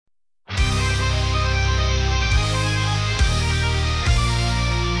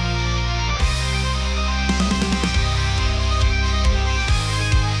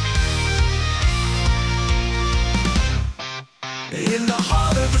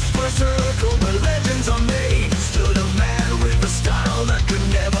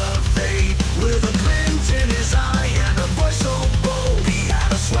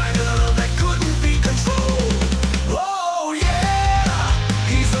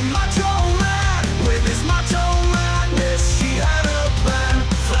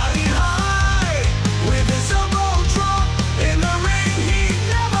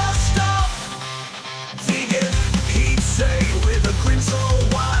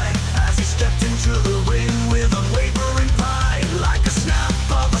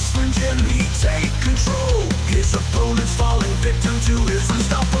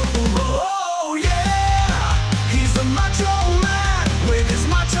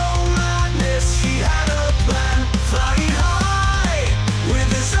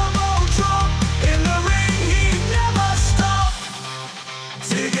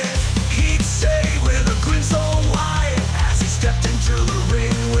the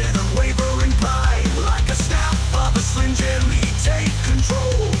ring with unwavering pride. Like a snap of a Slim Jim, he take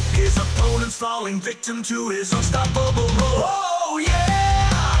control. His opponent's falling victim to his unstoppable roll. Oh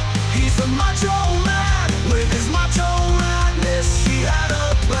yeah, he's the Macho Man. With his macho madness, he had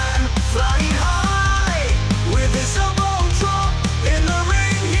a plan. Flying high, with his elbow drop. In the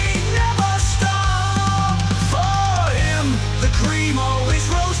ring, he'd never stop. For him, the cream always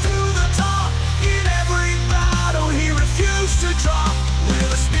rose to the top. In every battle, he refused to drop.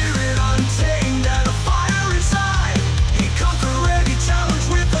 With a spirit untamed and a fire inside, he conquered any challenge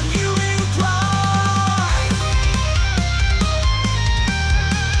with unyielding pride.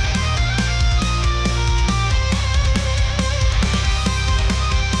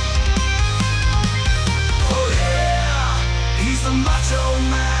 Oh yeah, he's the Macho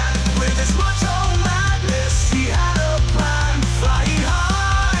Man. With his macho madness, he had a plan. Flying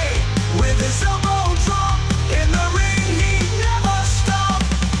high, with his elbow drop. In the ring, he'd never stop.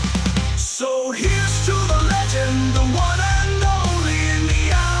 So here's to the legend, the one and only. In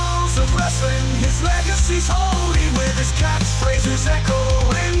the annals of wrestling, his legacy's holy. With his catchphrases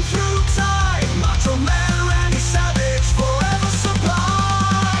echoing through time, Macho Man Randy Savage, forever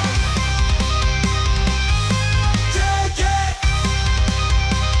sublime. Take it.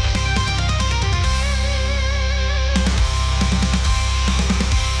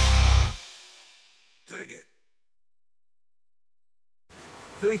 Take it.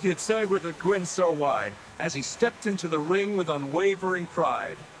 They hit side with a grin so wide, as he stepped into the ring with unwavering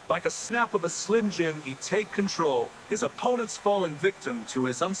pride. Like a snap of a Slim Jim, he'd take control. His opponent's fallen victim to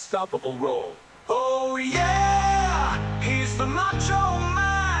his unstoppable roll. Oh yeah, he's the Macho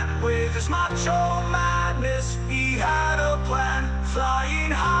Man. With his macho madness, he had a plan.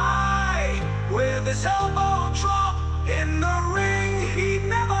 Flying high, with his elbow drop. In the ring, he'd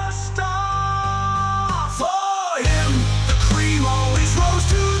never stop. For him, the cream always rose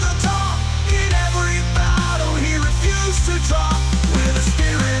to the top. In every battle, he refused to drop. With a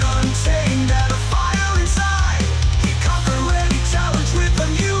spirit untamed and a fire inside, he conquered any challenge with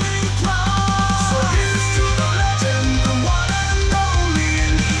unyielding pride. So here's to the legend, the one and only.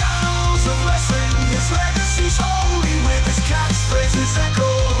 In the annals of wrestling, his legacy's holy. With his catchphrases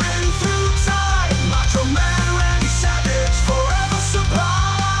echoing through time, Macho Man Randy Savage, forever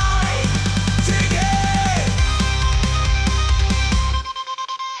sublime. Dig it.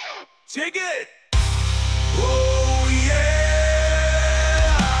 Dig it. Oh yeah.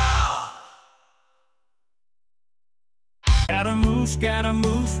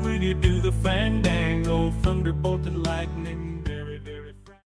 Scaramouche when you do the fandango, thunderbolt and lightning.